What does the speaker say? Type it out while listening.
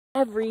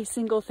every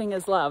single thing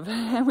is love.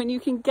 And when you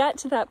can get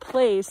to that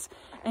place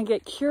and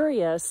get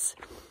curious,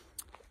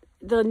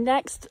 the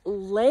next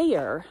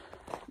layer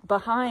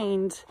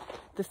behind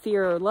the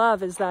fear or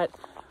love is that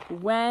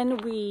when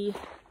we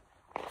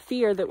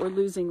fear that we're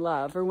losing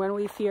love, or when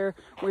we fear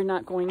we're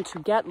not going to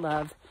get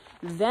love,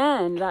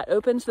 then that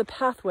opens the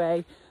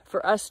pathway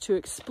for us to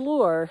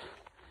explore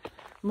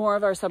more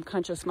of our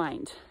subconscious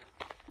mind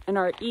and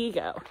our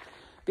ego,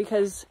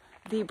 because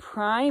the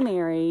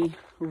primary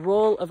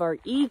role of our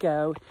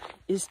ego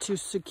is to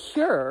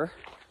secure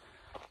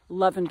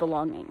love and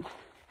belonging.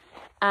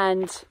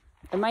 And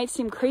it might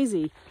seem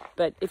crazy,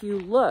 but if you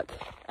look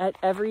at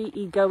every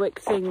egoic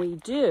thing we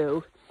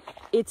do,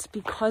 it's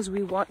because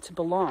we want to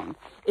belong.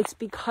 It's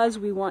because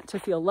we want to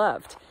feel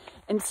loved.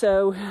 And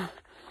so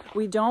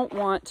we don't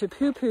want to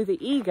poo-poo the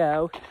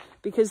ego,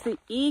 because the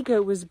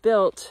ego was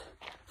built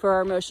for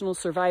our emotional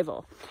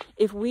survival.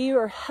 If we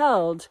are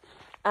held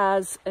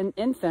as an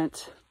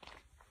infant,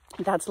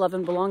 that's love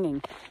and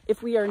belonging.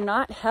 If we are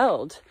not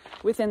held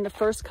within the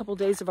first couple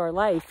days of our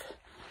life,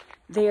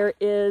 there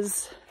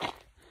is,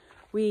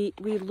 we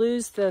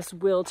lose this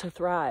will to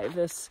thrive,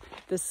 this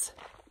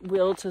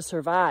will to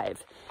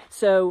survive.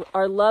 So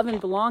our love and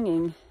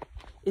belonging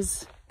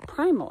is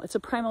primal. It's a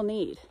primal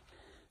need.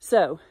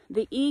 So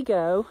the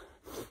ego,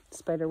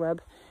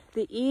 spiderweb,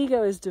 the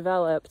ego is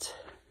developed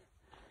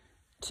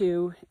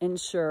to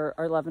ensure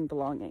our love and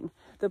belonging.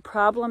 The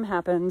problem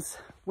happens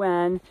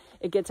when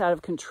it gets out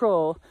of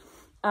control.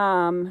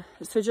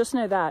 So just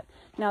know that.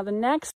 Now the next